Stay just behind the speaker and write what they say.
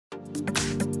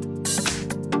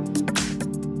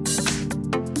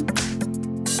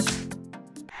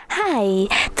Hi!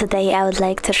 Today I would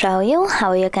like to show you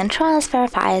how you can transfer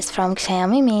files from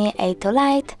XIAOMI Mi A2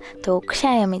 Lite to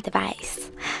XIAOMI device.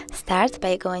 Start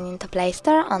by going into Play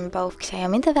Store on both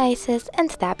XIAOMI devices and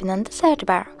tapping on the search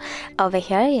bar. Over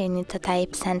here you need to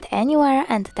type Send Anywhere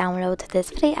and download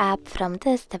this free app from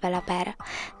this developer.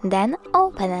 Then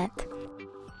open it.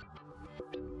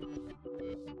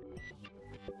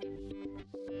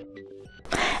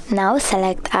 Now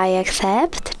select I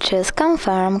accept, choose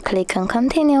Confirm, click on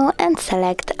Continue and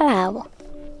select Allow.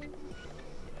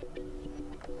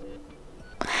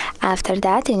 After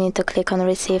that you need to click on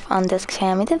Receive on this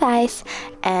XIAOMI device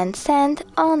and Send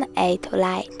on A2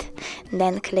 Lite.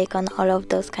 Then click on all of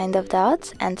those kind of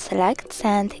dots and select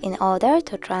Send in order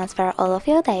to transfer all of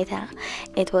your data.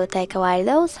 It will take a while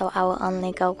though, so I will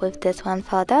only go with this one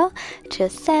photo.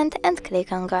 Choose Send and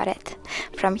click on Got it.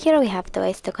 From here we have two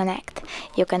ways to connect.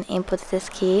 You can input this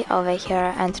key over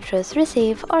here and choose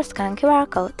Receive or scan QR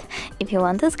code. If you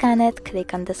want to scan it,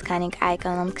 click on the scanning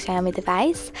icon on XIAOMI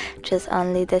device, choose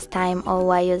only this time or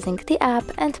while using the app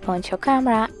and point your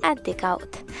camera at the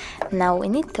code. Now we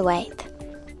need to wait.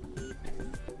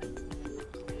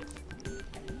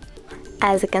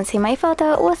 As you can see, my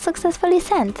photo was successfully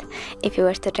sent. If you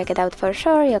wish to check it out for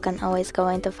sure, you can always go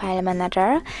into File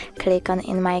Manager, click on,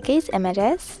 in my case,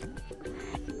 Images,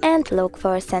 and look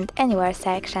for Send Anywhere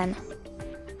section.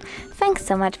 Thanks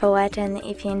so much for watching.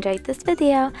 If you enjoyed this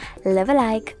video, leave a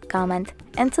like, comment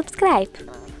and subscribe.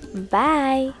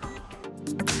 Bye!